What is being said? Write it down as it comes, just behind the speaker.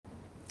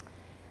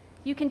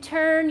You can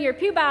turn your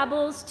pew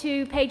Bibles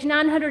to page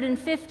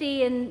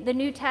 950 in the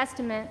New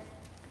Testament.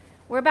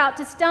 We're about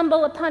to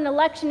stumble upon a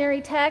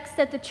lectionary text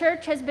that the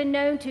church has been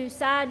known to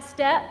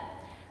sidestep,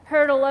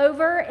 hurdle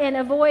over, and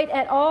avoid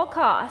at all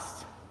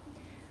costs.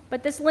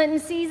 But this Lenten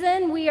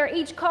season, we are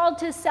each called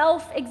to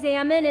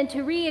self-examine and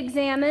to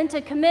re-examine,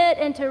 to commit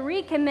and to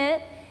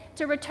recommit,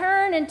 to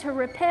return and to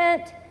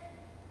repent,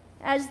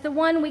 as the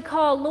one we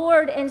call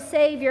Lord and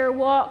Savior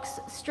walks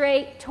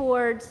straight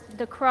towards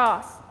the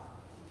cross.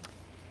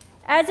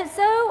 As it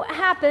so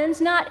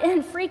happens, not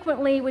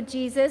infrequently with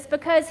Jesus,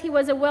 because he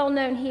was a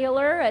well-known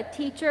healer, a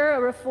teacher,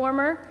 a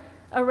reformer,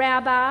 a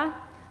rabbi,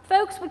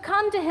 folks would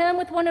come to him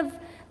with one of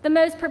the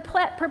most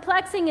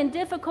perplexing and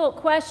difficult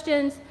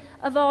questions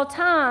of all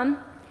time,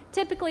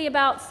 typically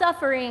about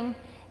suffering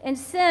and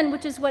sin,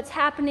 which is what's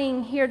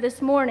happening here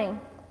this morning.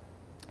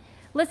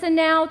 Listen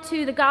now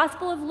to the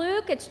Gospel of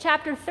Luke. It's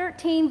chapter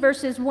 13,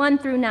 verses 1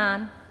 through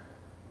 9.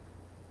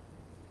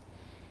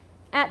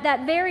 At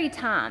that very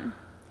time,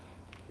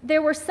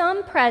 there were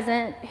some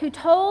present who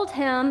told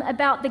him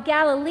about the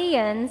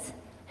Galileans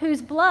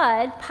whose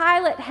blood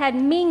Pilate had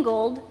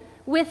mingled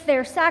with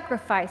their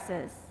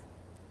sacrifices.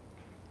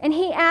 And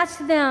he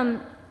asked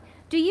them,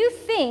 "Do you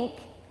think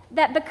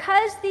that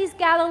because these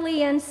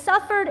Galileans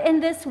suffered in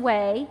this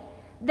way,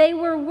 they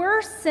were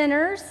worse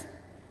sinners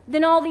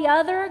than all the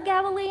other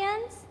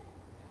Galileans?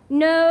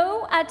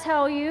 No, I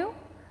tell you,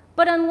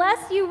 but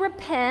unless you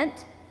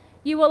repent,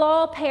 you will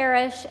all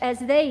perish as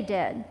they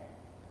did.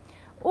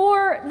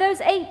 Or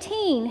those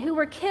 18 who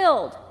were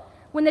killed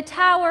when the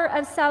Tower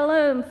of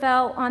Siloam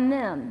fell on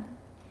them.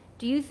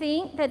 Do you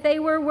think that they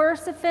were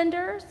worse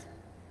offenders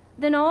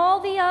than all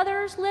the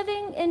others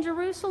living in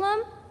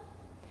Jerusalem?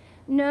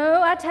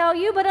 No, I tell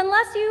you, but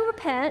unless you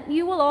repent,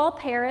 you will all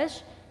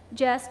perish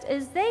just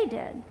as they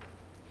did."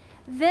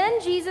 Then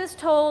Jesus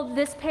told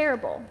this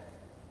parable.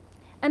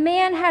 A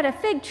man had a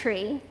fig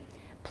tree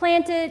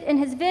planted in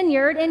his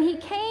vineyard, and he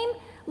came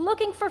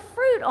looking for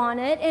fruit on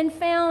it and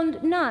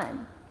found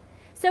none.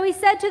 So he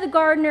said to the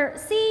gardener,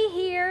 "See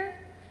here,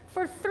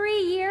 for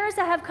 3 years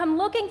I have come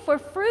looking for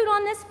fruit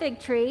on this fig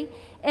tree,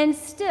 and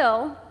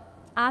still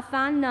I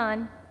find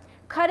none.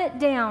 Cut it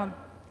down.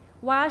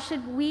 Why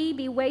should we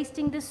be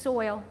wasting the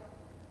soil?"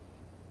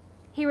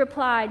 He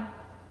replied,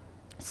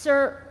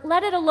 "Sir,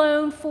 let it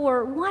alone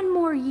for 1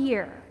 more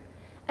year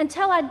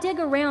until I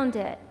dig around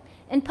it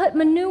and put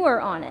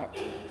manure on it.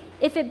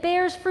 If it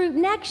bears fruit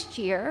next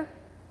year,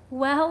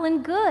 well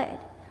and good.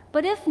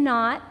 But if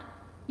not,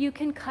 you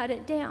can cut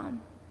it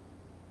down."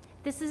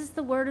 This is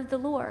the word of the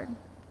Lord.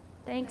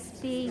 Thanks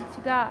be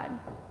to God.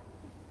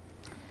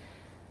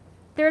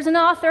 There's an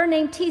author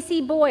named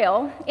T.C.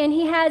 Boyle, and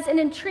he has an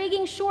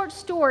intriguing short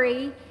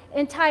story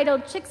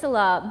entitled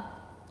Chicxulub.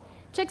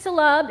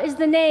 Chicxulub is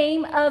the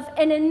name of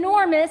an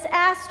enormous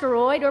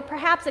asteroid, or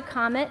perhaps a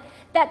comet,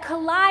 that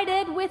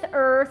collided with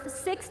Earth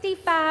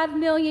 65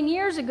 million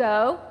years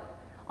ago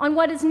on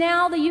what is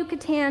now the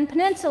Yucatan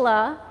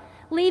Peninsula,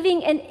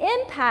 leaving an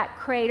impact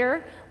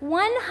crater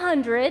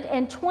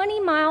 120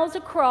 miles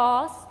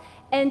across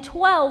and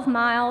 12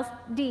 miles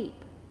deep.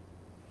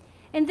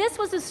 And this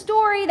was a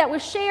story that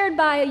was shared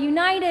by a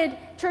United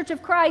Church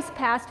of Christ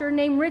pastor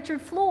named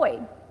Richard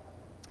Floyd.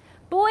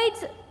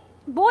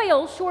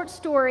 Boyle's short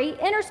story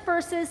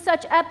intersperses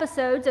such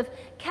episodes of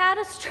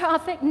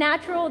catastrophic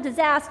natural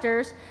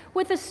disasters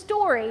with a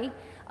story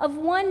of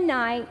one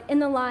night in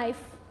the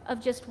life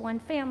of just one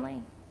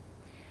family.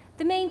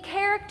 The main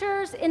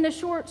characters in the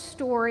short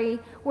story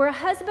were a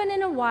husband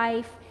and a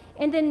wife,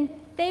 and then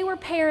they were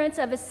parents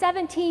of a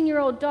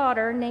 17-year-old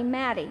daughter named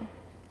Maddie.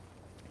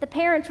 The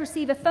parents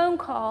receive a phone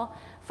call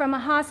from a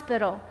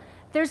hospital.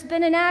 There's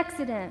been an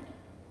accident.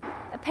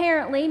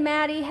 Apparently,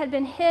 Maddie had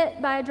been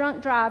hit by a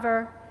drunk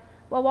driver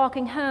while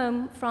walking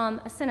home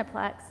from a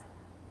Cineplex.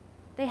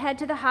 They head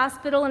to the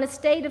hospital in a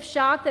state of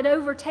shock that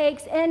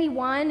overtakes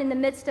anyone in the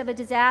midst of a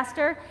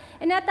disaster.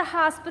 And at the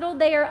hospital,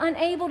 they are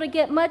unable to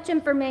get much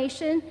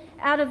information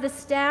out of the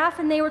staff,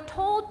 and they were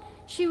told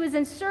she was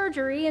in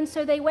surgery, and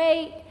so they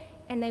wait,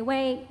 and they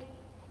wait,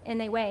 and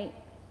they wait.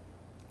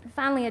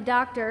 Finally, a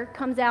doctor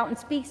comes out and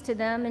speaks to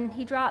them, and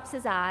he drops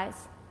his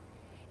eyes,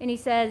 and he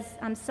says,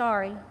 "I'm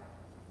sorry."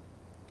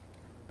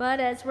 But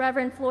as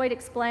Reverend Floyd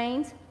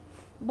explains,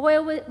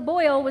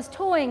 Boyle was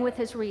toying with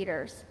his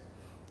readers.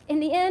 In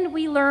the end,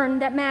 we learn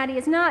that Maddie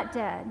is not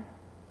dead.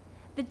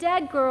 The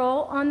dead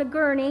girl on the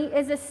gurney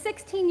is a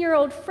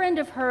 16-year-old friend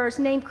of hers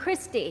named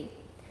Christy,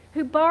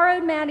 who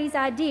borrowed Maddie's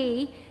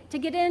ID to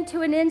get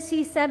into an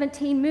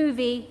NC-17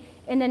 movie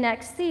in the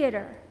next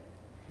theater.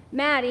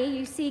 Maddie,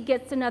 you see,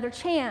 gets another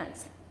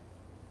chance.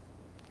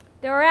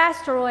 There are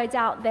asteroids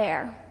out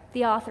there,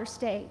 the author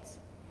states,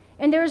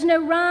 and there is no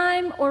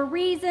rhyme or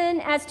reason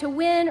as to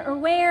when or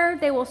where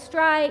they will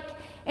strike,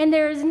 and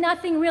there is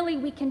nothing really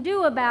we can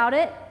do about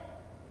it.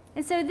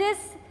 And so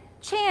this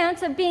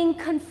chance of being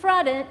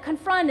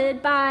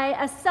confronted by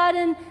a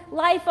sudden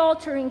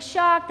life-altering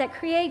shock that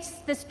creates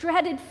this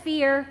dreaded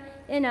fear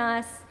in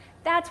us,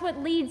 that's what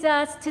leads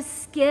us to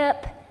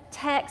skip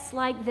texts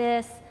like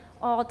this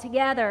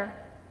altogether.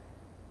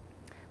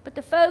 But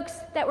the folks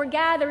that were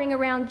gathering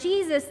around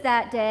Jesus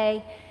that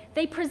day,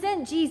 they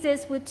present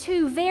Jesus with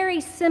two very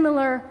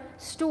similar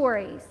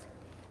stories.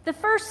 The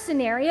first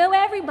scenario,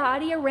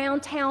 everybody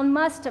around town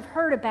must have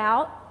heard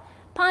about.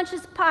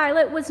 Pontius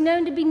Pilate was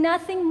known to be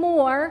nothing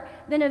more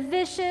than a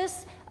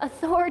vicious,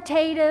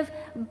 authoritative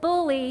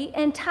bully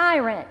and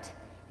tyrant.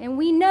 And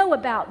we know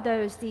about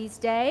those these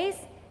days.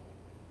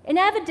 And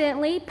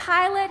evidently,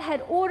 Pilate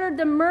had ordered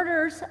the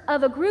murders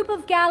of a group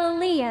of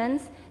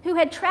Galileans who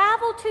had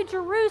traveled to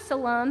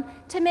Jerusalem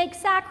to make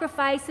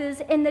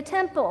sacrifices in the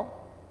temple.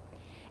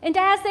 And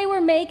as they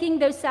were making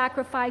those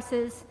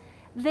sacrifices,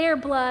 their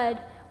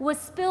blood was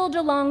spilled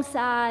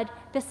alongside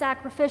the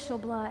sacrificial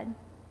blood.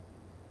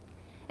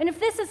 And if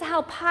this is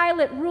how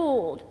Pilate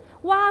ruled,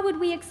 why would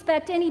we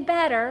expect any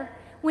better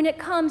when it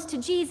comes to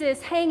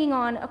Jesus hanging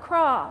on a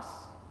cross?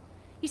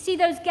 You see,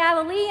 those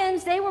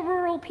Galileans, they were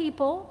rural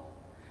people.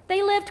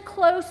 They lived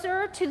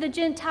closer to the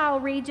Gentile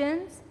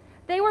regions.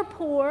 They were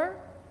poor.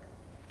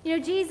 You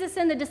know, Jesus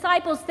and the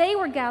disciples, they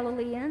were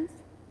Galileans.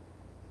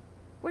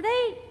 Were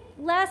they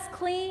less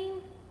clean?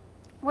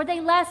 Were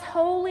they less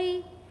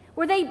holy?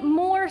 Were they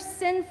more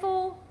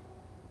sinful?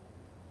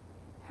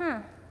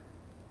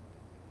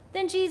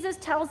 Then Jesus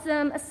tells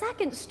them a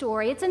second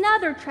story. It's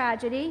another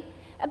tragedy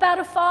about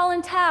a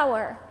fallen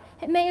tower.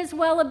 It may as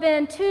well have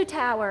been two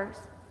towers.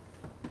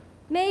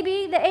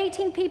 Maybe the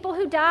 18 people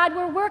who died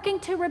were working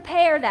to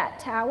repair that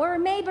tower.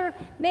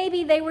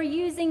 Maybe they were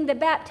using the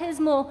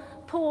baptismal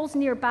pools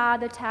nearby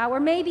the tower.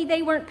 Maybe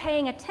they weren't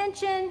paying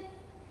attention.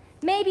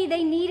 Maybe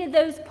they needed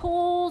those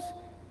pools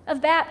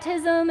of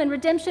baptism and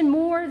redemption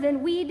more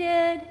than we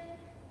did.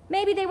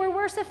 Maybe they were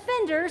worse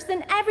offenders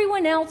than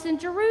everyone else in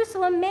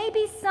Jerusalem.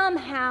 Maybe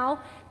somehow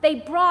they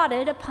brought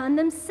it upon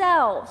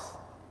themselves.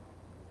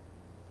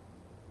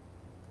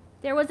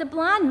 There was a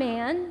blind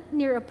man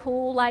near a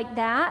pool like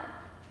that.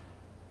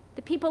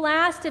 The people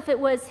asked if it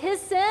was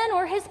his sin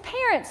or his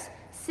parents'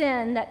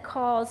 sin that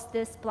caused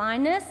this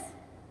blindness.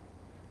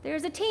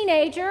 There's a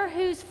teenager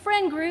whose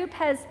friend group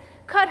has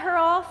cut her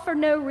off for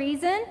no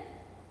reason,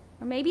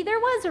 or maybe there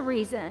was a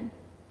reason.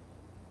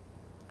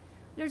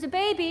 There's a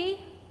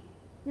baby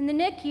in the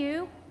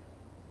NICU.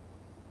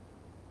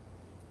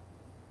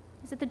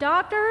 Is it the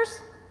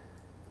doctors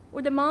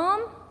or the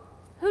mom?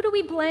 Who do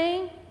we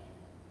blame?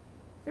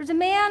 There's a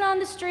man on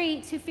the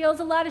streets who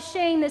feels a lot of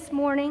shame this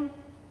morning.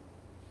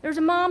 There's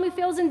a mom who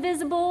feels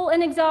invisible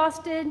and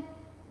exhausted.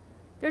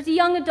 There's a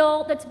young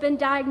adult that's been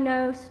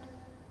diagnosed.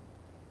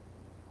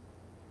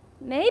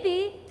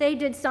 Maybe they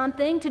did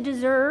something to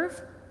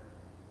deserve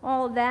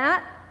all of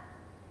that.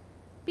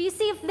 But you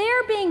see, if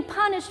they're being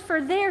punished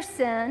for their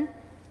sin,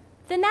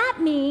 then that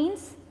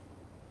means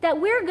that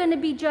we're going to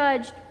be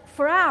judged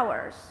for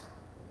ours.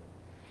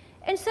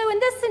 And so in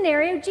this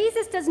scenario,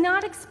 Jesus does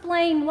not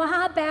explain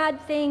why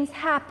bad things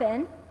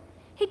happen.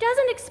 He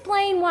doesn't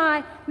explain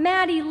why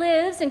Maddie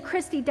lives and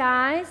Christy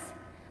dies,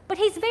 but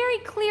he's very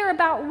clear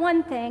about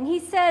one thing. He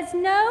says,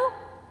 no,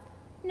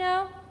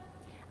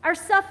 our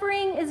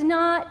suffering is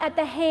not at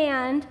the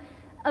hand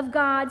of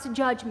God's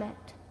judgment.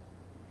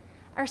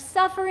 Our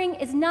suffering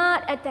is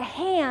not at the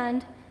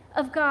hand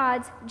of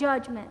God's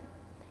judgment.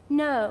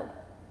 No,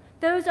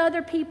 those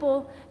other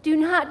people do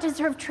not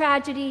deserve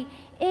tragedy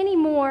any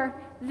more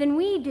than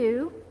we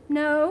do.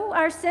 No,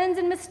 our sins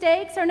and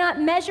mistakes are not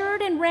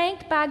measured and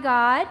ranked by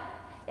God.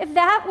 If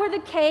that were the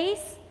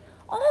case,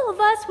 all of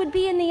us would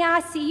be in the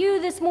ICU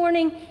this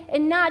morning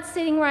and not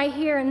sitting right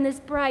here in this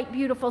bright,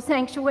 beautiful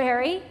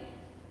sanctuary.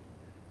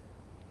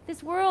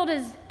 This world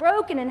is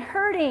broken and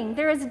hurting.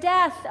 There is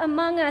death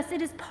among us.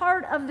 It is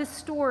part of the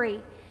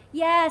story.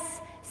 Yes,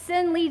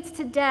 sin leads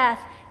to death.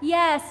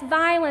 Yes,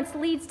 violence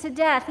leads to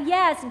death.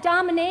 Yes,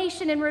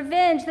 domination and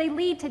revenge, they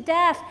lead to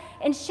death.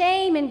 And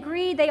shame and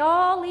greed, they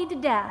all lead to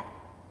death.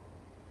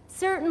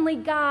 Certainly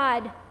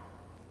God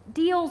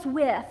deals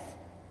with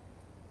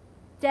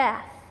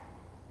death.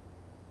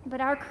 But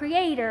our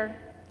Creator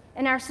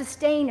and our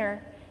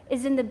Sustainer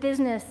is in the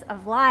business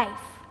of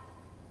life.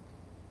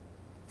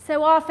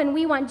 So often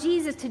we want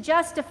Jesus to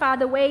justify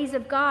the ways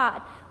of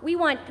God. We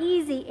want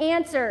easy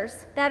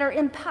answers that are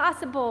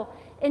impossible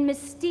and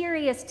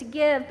mysterious to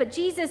give, but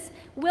Jesus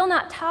will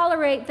not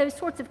tolerate those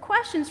sorts of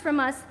questions from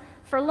us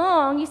for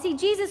long. You see,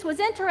 Jesus was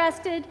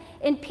interested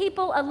in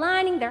people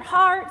aligning their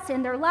hearts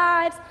and their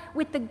lives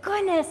with the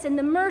goodness and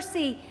the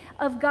mercy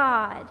of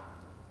God.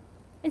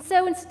 And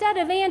so instead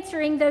of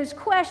answering those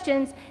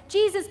questions,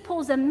 Jesus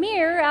pulls a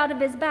mirror out of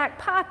his back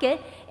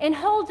pocket and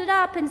holds it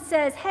up and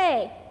says,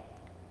 hey,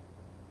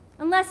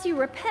 unless you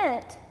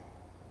repent,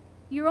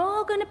 you're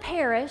all going to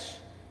perish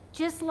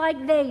just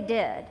like they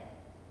did.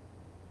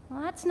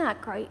 Well, that's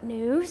not great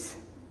news.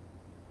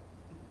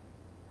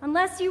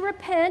 Unless you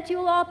repent, you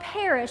will all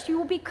perish. You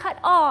will be cut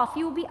off.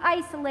 You will be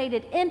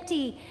isolated,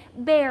 empty,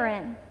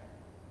 barren.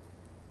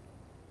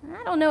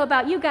 I don't know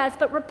about you guys,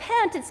 but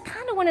repent, it's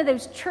kind of one of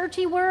those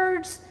churchy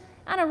words.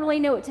 I don't really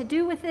know what to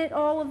do with it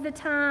all of the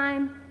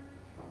time,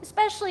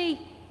 especially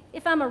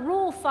if I'm a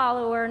rule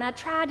follower and I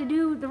try to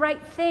do the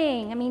right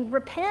thing. I mean,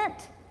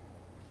 repent.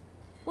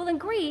 Well, in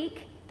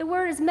Greek, the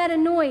word is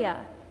metanoia,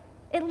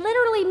 It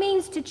literally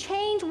means to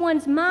change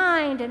one's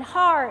mind and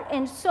heart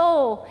and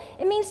soul.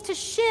 It means to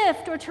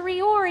shift or to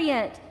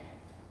reorient,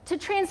 to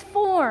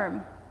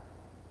transform.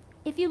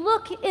 If you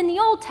look in the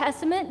Old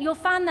Testament, you'll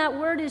find that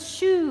word is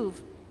shuv.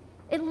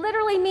 It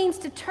literally means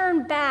to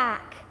turn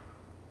back.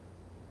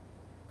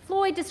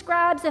 Floyd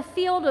describes a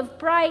field of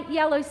bright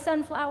yellow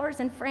sunflowers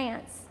in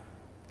France.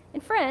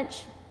 In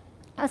French,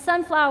 a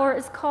sunflower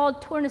is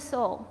called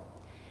tournesol,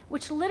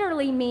 which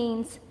literally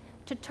means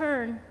to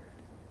turn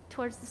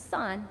towards the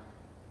sun.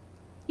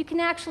 You can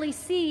actually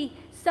see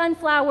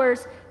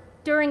sunflowers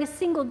during a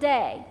single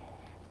day,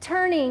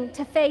 turning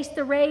to face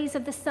the rays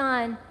of the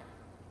sun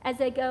as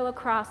they go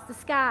across the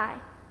sky.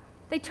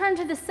 They turn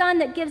to the sun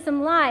that gives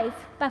them life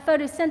by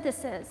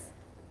photosynthesis.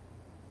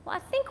 Well, I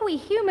think we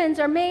humans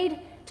are made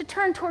to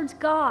turn towards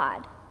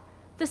God,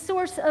 the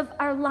source of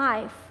our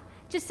life,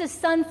 just as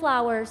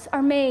sunflowers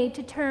are made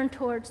to turn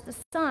towards the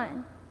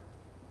sun.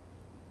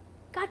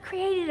 God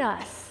created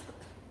us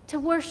to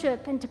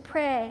worship and to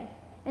pray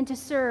and to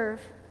serve.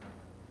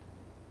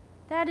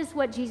 That is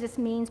what Jesus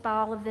means by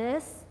all of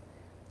this.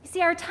 You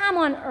see, our time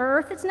on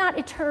earth, it's not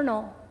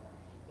eternal.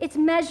 It's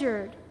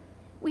measured.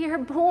 We are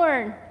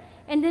born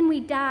and then we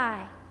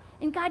die.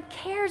 And God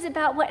cares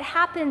about what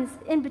happens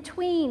in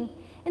between.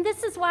 And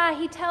this is why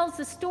he tells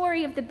the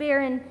story of the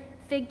barren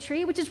fig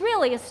tree, which is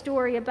really a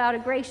story about a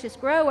gracious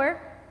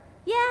grower.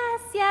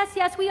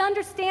 Yes, we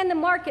understand the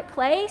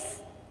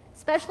marketplace,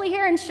 especially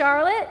here in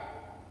Charlotte.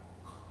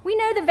 We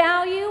know the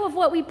value of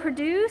what we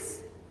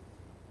produce.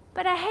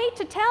 But I hate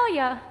to tell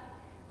you,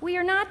 we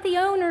are not the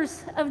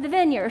owners of the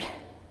vineyard.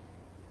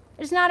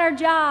 It's not our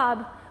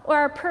job or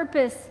our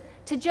purpose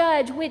to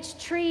judge which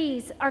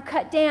trees are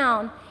cut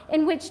down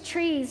and which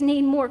trees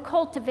need more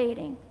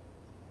cultivating.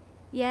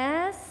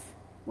 Yes,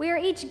 we are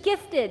each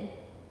gifted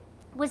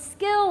with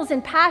skills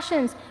and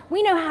passions.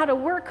 We know how to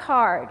work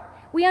hard.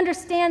 We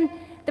understand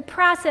the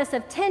process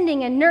of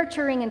tending and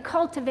nurturing and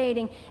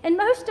cultivating. And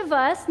most of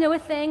us know a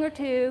thing or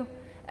two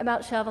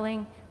about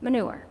shoveling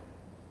manure.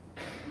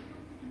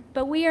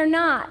 But we are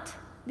not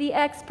the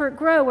expert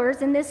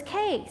growers in this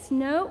case.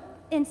 No,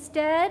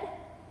 instead,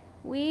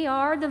 we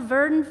are the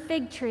verdant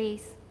fig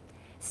trees,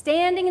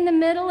 standing in the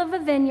middle of a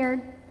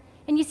vineyard.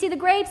 And you see the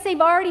grapes,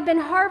 they've already been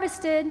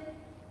harvested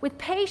with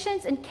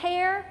patience and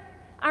care.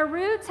 Our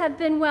roots have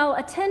been well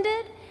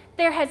attended.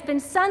 There has been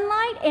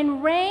sunlight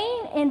and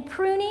rain and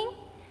pruning.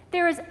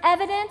 There is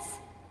evidence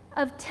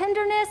of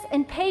tenderness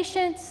and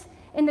patience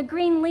in the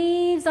green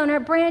leaves on our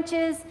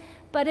branches,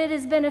 but it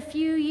has been a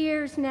few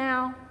years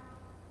now.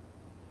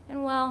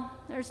 And well,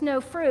 there's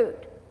no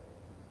fruit.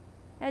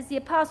 As the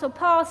Apostle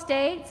Paul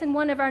states, and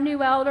one of our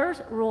new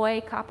elders,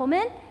 Roy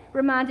Koppelman,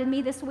 reminded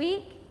me this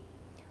week,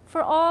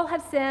 for all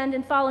have sinned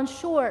and fallen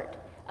short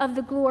of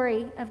the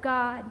glory of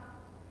God.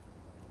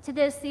 To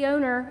this, the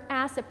owner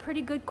asks a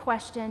pretty good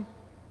question.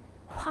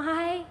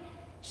 Why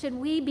should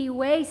we be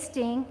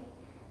wasting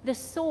the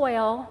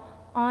soil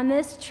on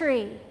this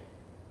tree?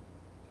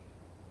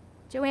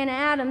 Joanna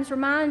Adams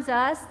reminds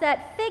us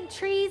that fig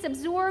trees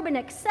absorb an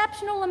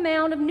exceptional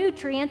amount of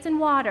nutrients and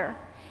water.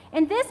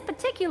 And this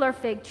particular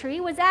fig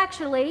tree was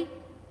actually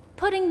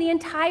putting the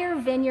entire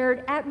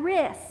vineyard at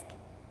risk.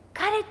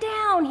 Cut it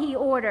down, he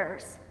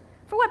orders.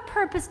 For what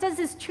purpose does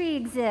this tree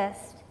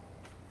exist?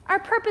 Our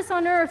purpose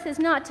on earth is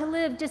not to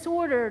live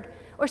disordered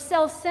or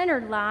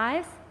self-centered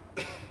lives.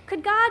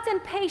 Could God's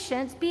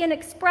impatience be an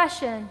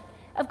expression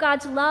of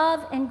God's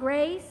love and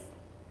grace?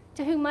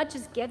 To whom much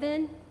is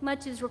given,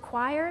 much is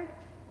required.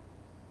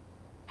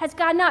 Has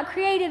God not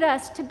created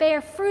us to bear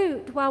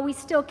fruit while we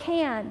still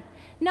can?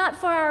 Not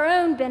for our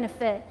own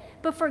benefit,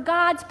 but for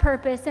God's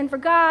purpose and for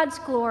God's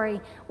glory.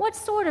 What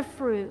sort of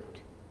fruit?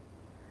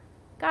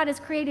 God has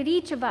created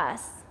each of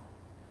us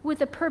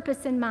with a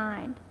purpose in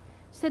mind,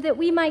 so that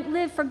we might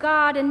live for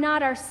God and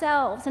not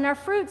ourselves. And our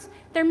fruits,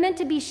 they're meant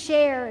to be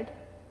shared.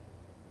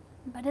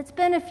 But it's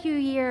been a few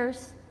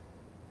years,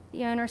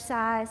 the owner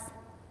sighs.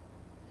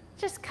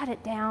 Just cut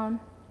it down.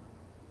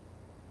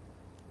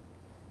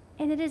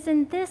 And it is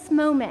in this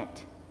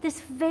moment,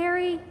 this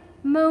very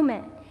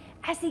moment,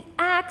 as the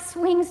axe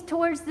swings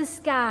towards the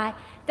sky,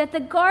 that the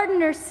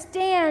gardener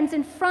stands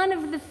in front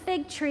of the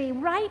fig tree,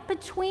 right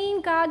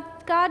between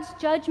God's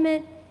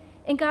judgment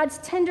and God's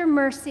tender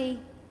mercy,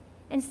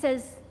 and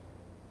says,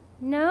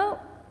 no,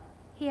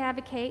 he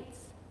advocates,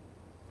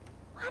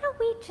 why don't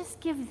we just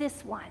give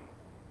this one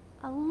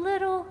a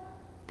little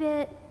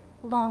bit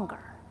longer?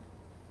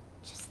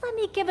 Just let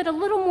me give it a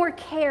little more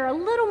care, a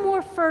little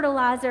more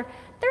fertilizer.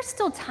 There's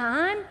still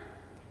time.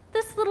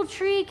 This little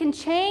tree can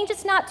change.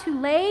 It's not too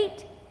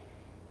late.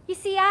 You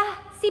see, I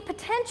see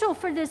potential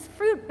for this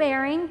fruit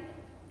bearing.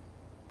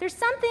 There's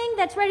something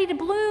that's ready to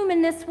bloom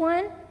in this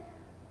one.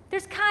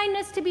 There's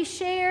kindness to be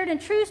shared and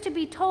truths to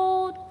be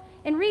told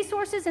and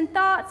resources and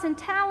thoughts and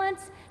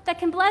talents that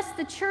can bless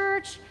the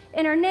church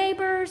and our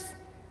neighbors.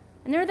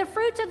 And they're the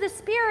fruits of the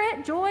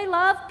Spirit: joy,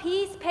 love,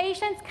 peace,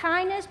 patience,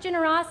 kindness,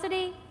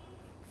 generosity,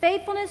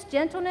 faithfulness,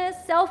 gentleness,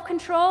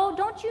 self-control.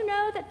 Don't you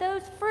know that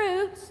those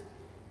fruits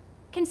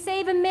can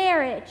save a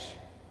marriage?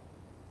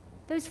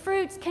 Those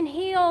fruits can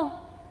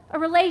heal a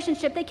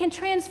relationship. They can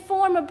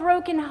transform a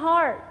broken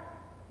heart.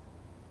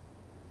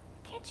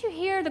 Can't you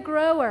hear the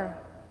grower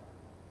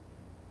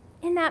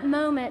in that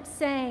moment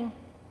saying,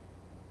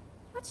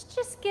 let's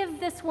just give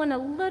this one a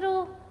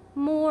little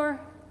more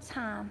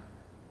time.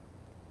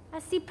 I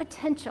see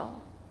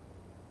potential.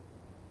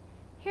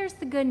 Here's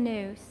the good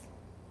news.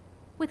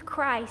 With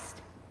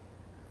Christ,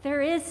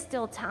 there is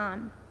still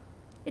time.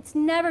 It's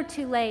never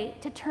too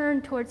late to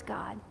turn towards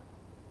God.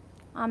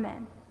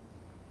 Amen.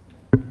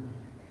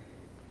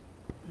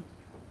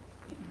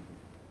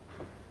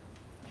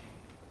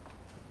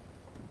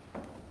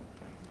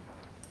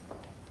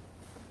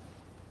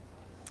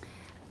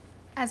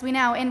 As we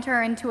now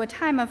enter into a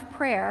time of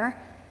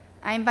prayer,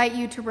 I invite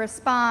you to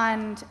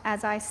respond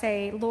as I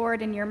say,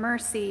 Lord, in your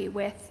mercy,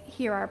 with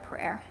hear our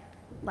prayer.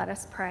 Let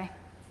us pray.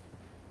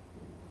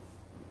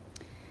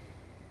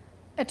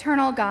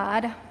 Eternal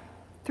God,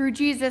 through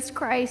Jesus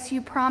Christ,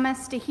 you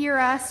promise to hear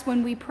us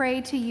when we pray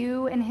to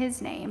you in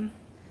his name.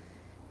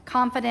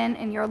 Confident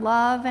in your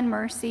love and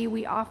mercy,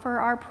 we offer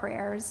our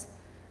prayers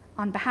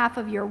on behalf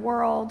of your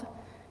world,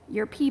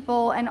 your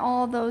people, and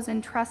all those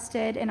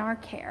entrusted in our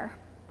care.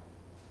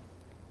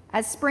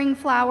 As spring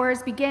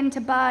flowers begin to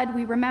bud,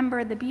 we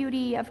remember the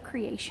beauty of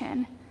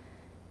creation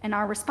and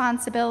our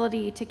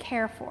responsibility to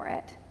care for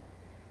it.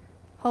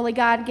 Holy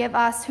God, give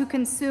us who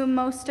consume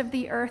most of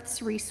the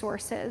earth's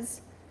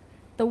resources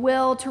the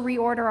will to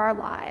reorder our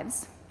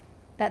lives,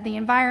 that the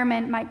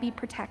environment might be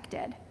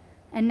protected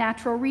and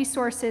natural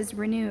resources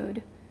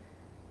renewed.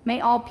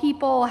 May all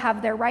people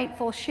have their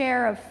rightful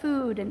share of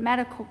food and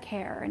medical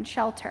care and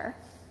shelter.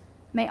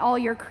 May all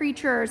your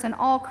creatures and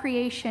all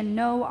creation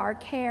know our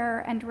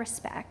care and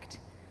respect.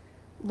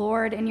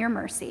 Lord, in your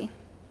mercy,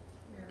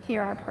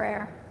 hear our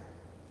prayer.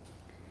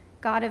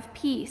 God of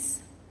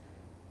peace,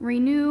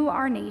 renew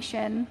our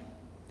nation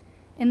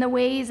in the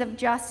ways of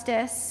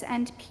justice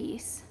and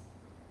peace.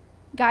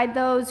 Guide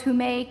those who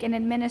make and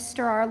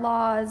administer our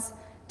laws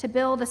to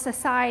build a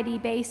society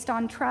based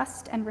on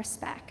trust and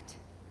respect.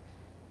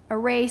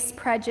 Erase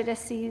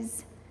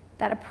prejudices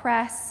that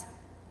oppress,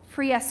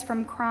 free us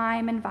from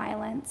crime and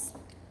violence.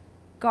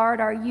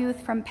 Guard our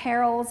youth from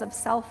perils of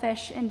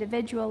selfish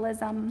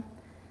individualism.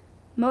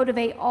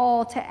 Motivate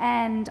all to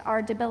end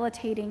our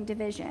debilitating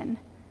division.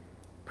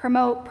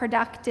 Promote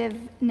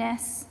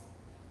productiveness,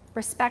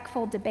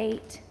 respectful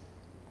debate,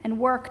 and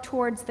work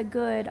towards the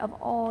good of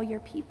all your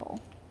people.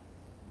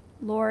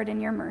 Lord, in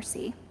your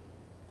mercy,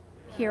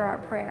 hear our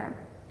prayer.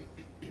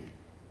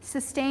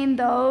 Sustain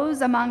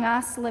those among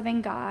us,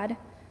 living God,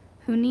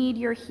 who need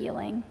your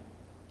healing.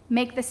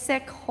 Make the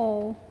sick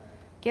whole,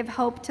 give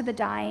hope to the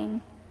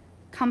dying,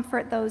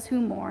 comfort those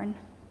who mourn.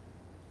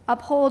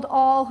 Uphold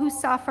all who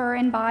suffer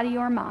in body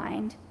or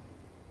mind.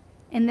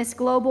 In this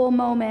global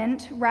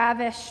moment,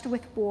 ravished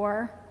with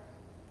war,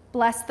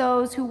 bless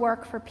those who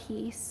work for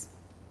peace.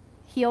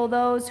 Heal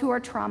those who are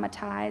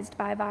traumatized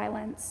by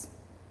violence.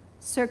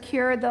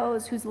 Secure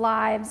those whose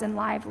lives and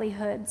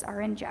livelihoods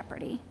are in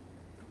jeopardy.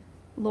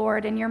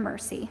 Lord, in your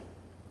mercy,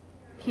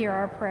 hear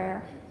our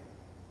prayer.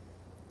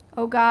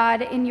 O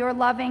God, in your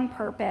loving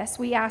purpose,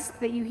 we ask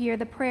that you hear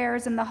the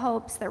prayers and the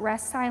hopes that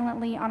rest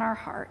silently on our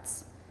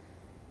hearts.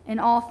 In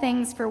all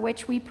things for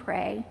which we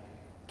pray,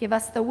 give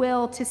us the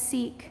will to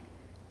seek,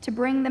 to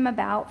bring them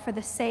about for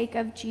the sake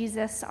of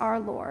Jesus our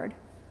Lord,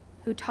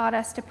 who taught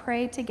us to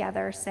pray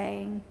together,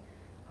 saying,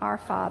 Our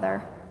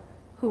Father,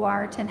 who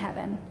art in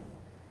heaven,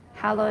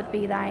 hallowed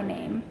be thy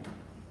name.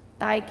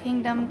 Thy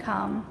kingdom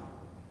come,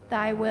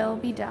 thy will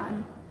be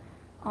done,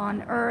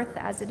 on earth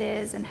as it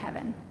is in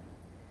heaven.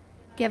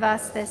 Give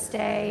us this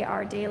day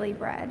our daily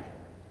bread,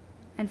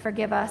 and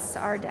forgive us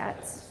our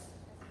debts,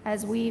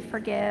 as we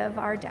forgive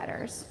our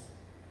debtors.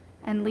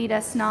 And lead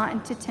us not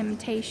into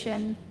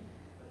temptation,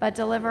 but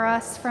deliver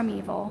us from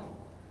evil.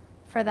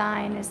 For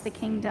thine is the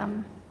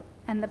kingdom,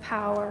 and the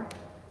power,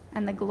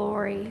 and the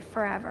glory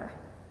forever.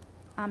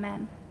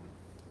 Amen.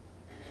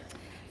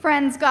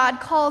 Friends,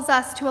 God calls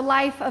us to a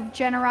life of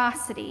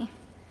generosity.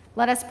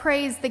 Let us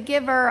praise the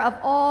giver of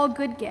all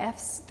good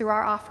gifts through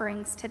our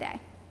offerings today.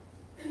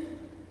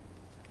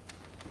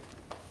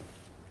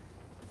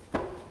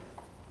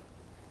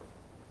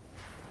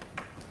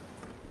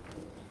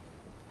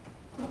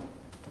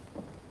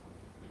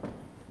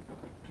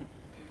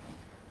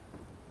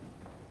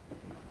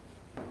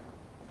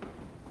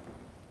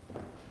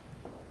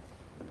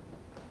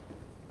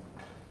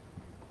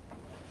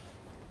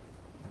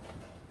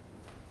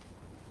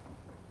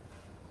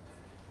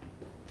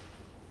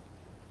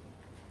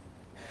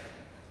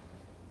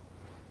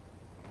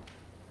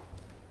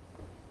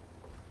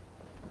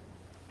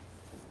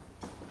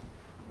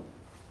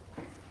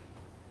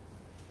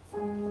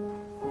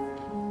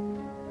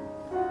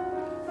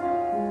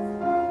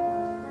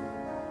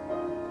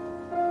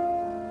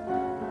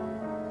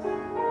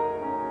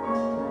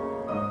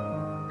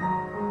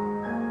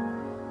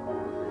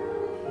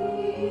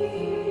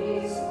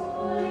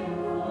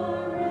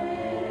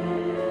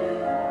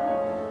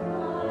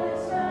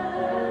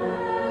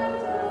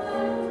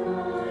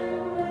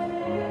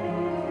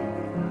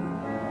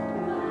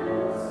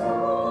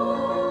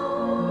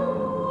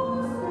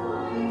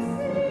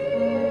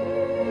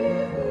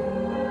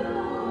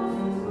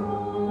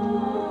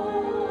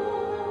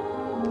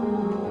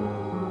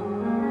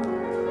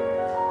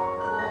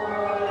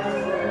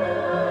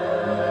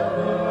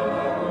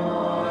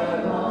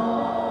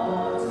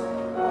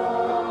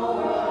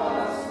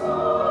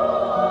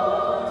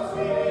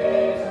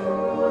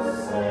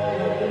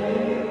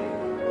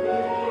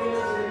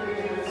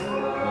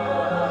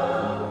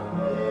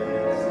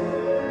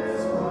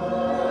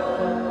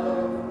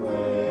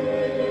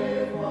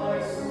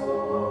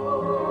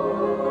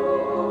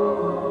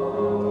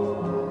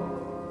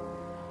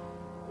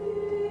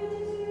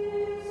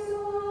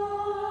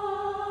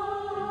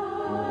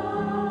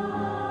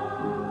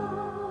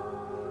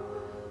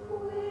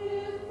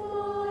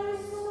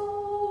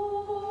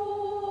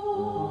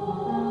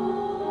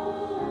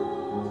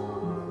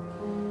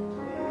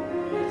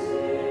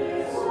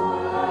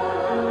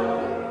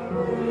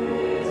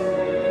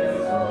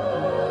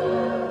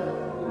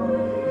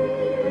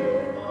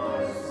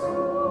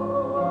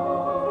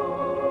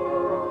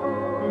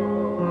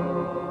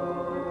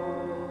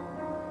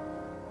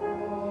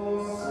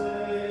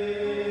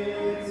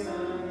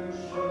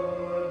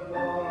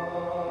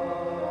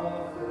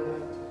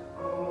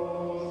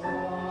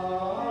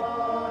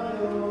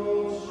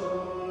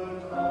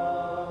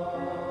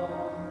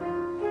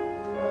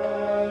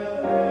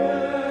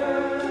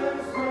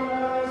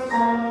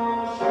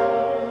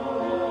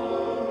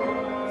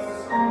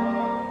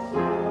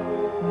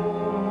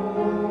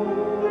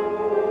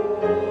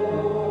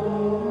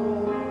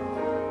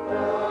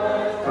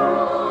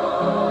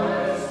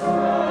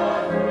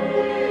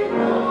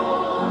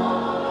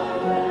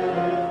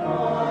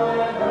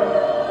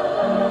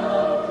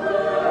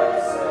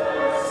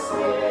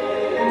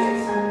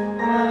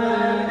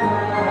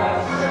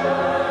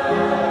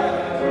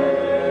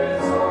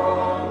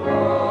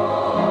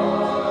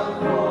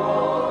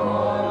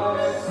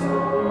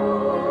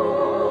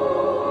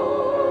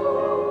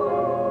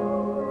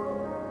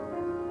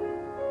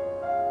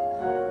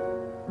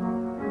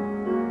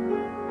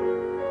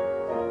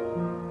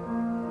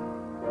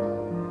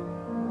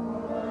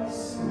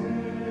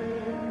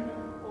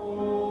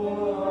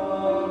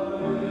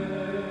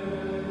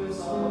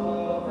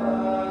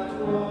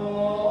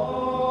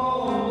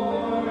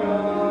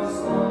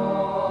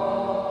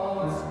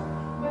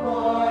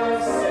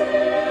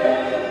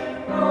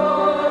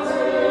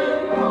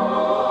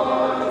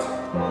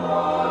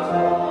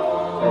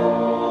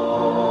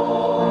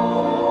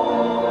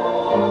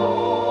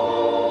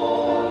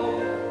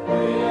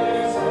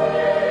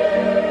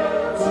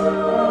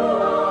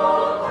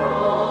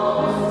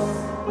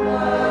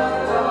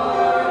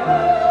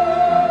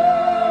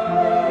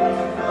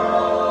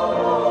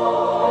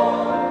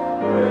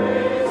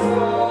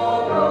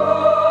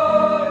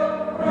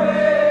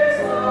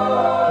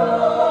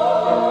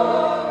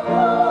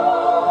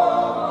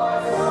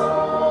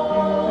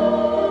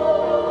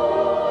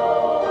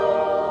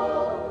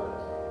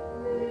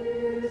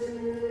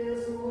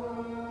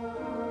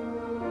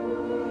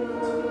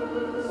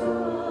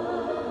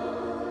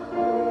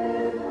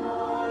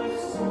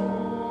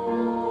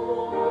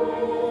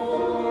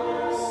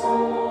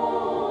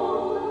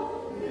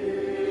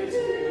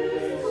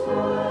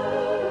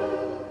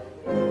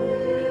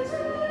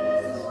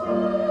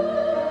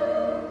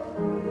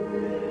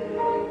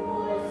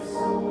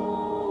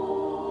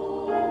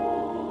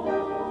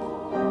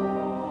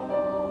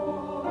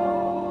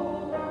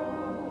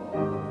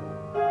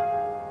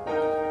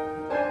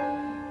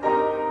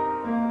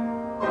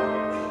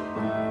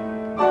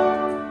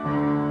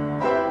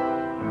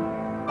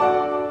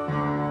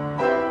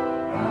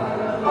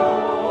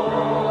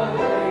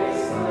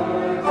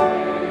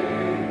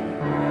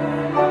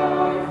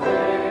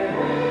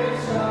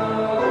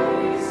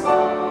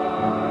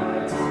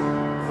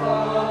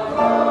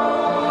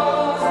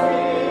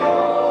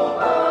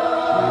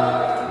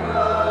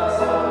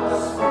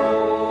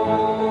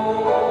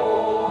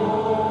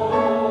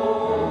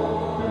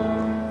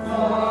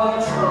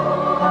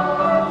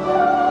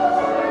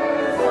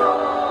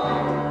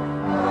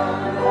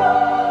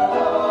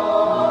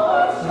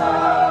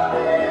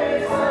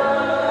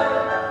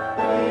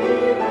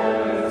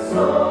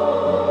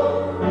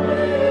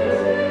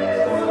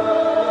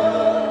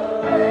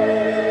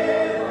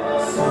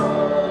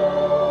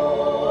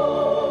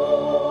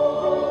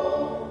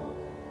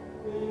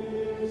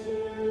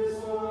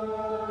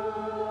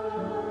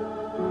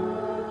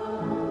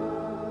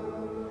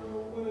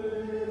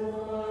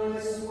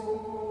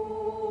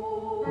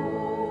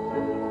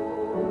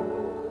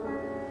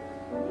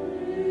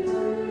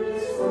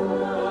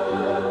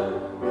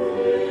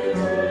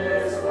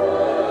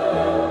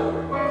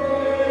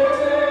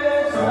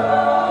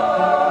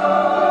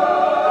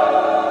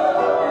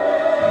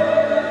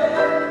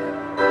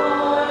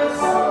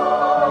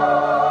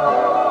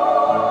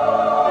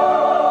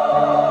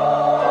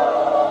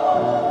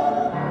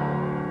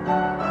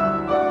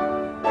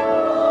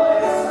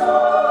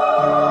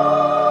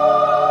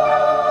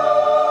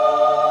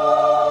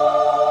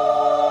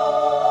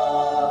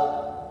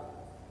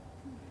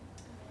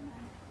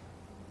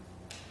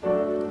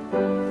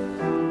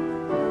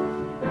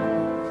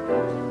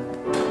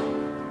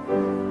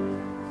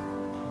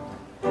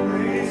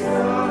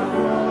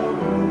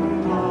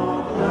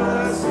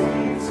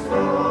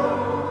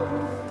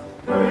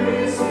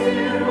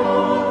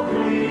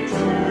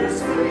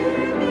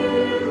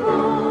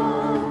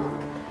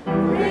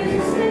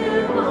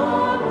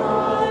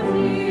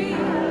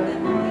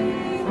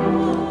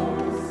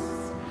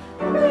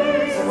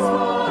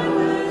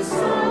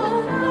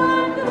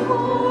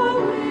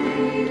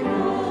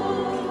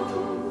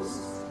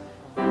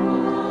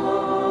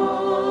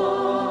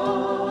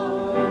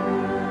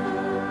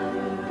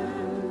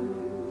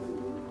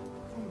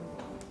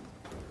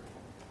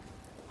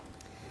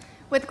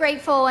 With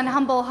grateful and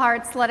humble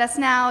hearts, let us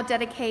now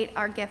dedicate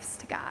our gifts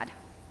to God.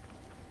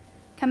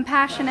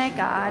 Compassionate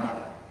God,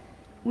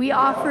 we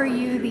offer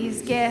you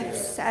these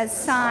gifts as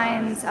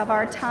signs of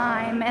our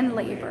time and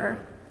labor.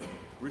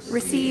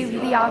 Receive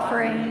the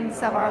offerings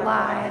of our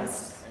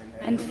lives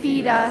and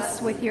feed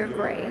us with your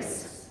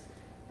grace,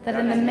 that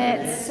in the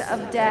midst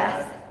of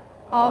death,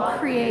 all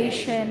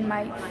creation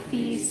might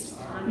feast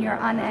on your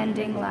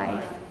unending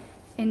life.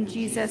 In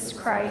Jesus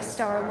Christ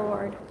our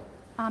Lord.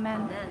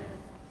 Amen.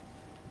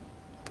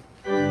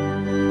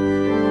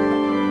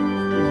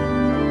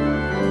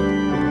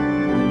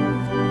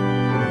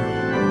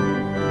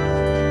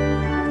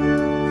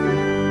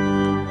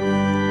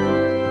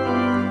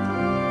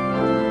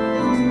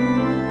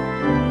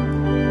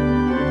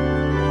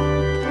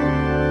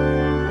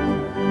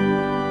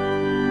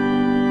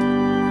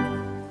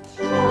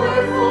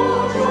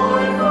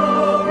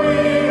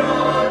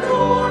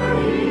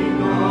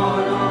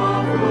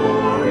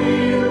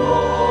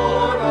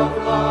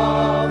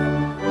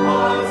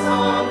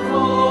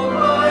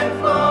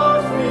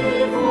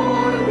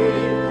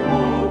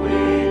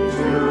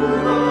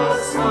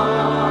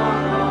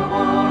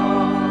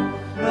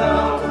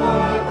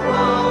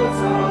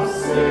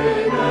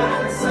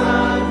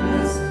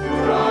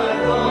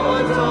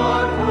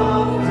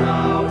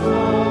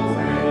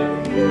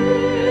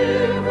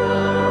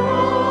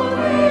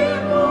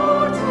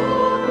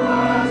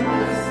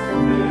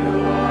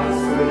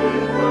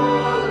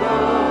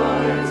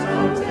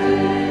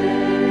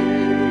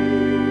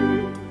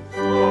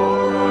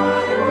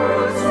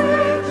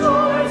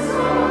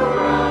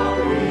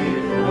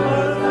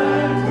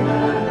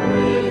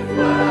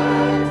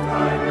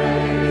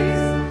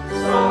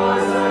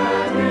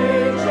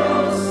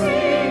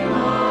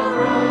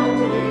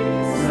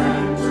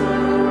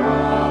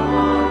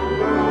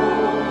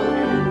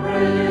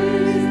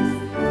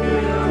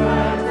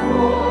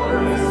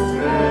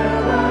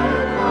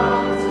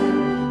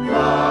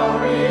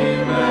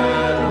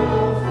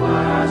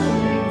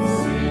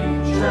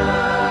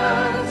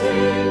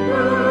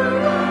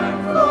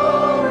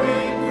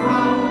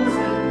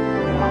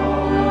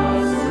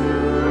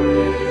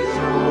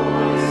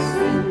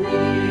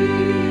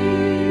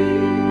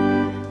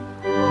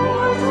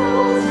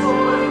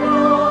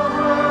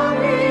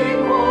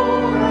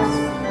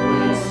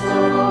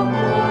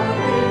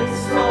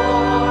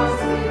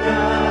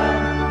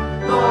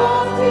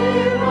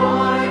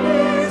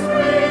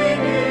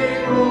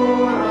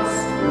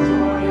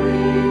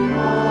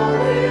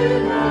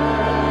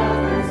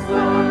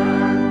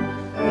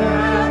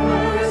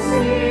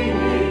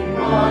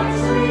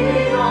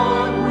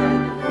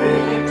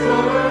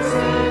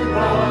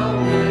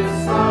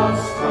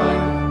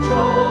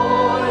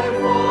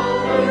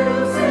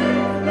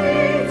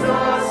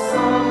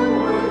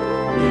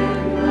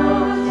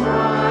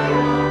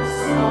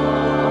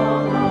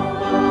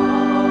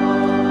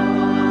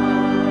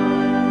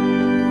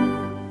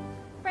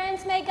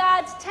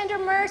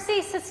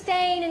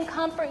 Sustain and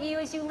comfort you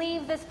as you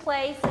leave this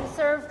place and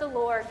serve the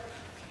Lord.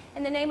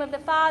 In the name of the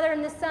Father,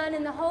 and the Son,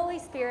 and the Holy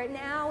Spirit,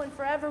 now and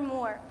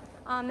forevermore.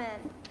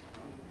 Amen.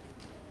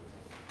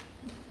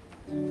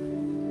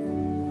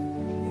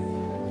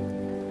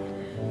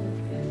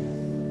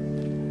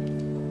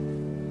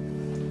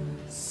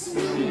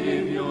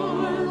 Savior,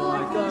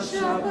 like a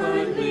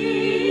shepherd,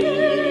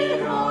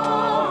 lead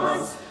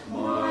us.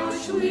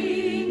 Much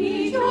we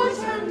need your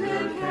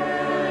tender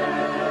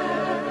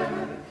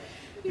care.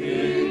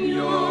 In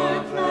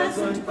your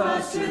pleasant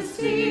pastures,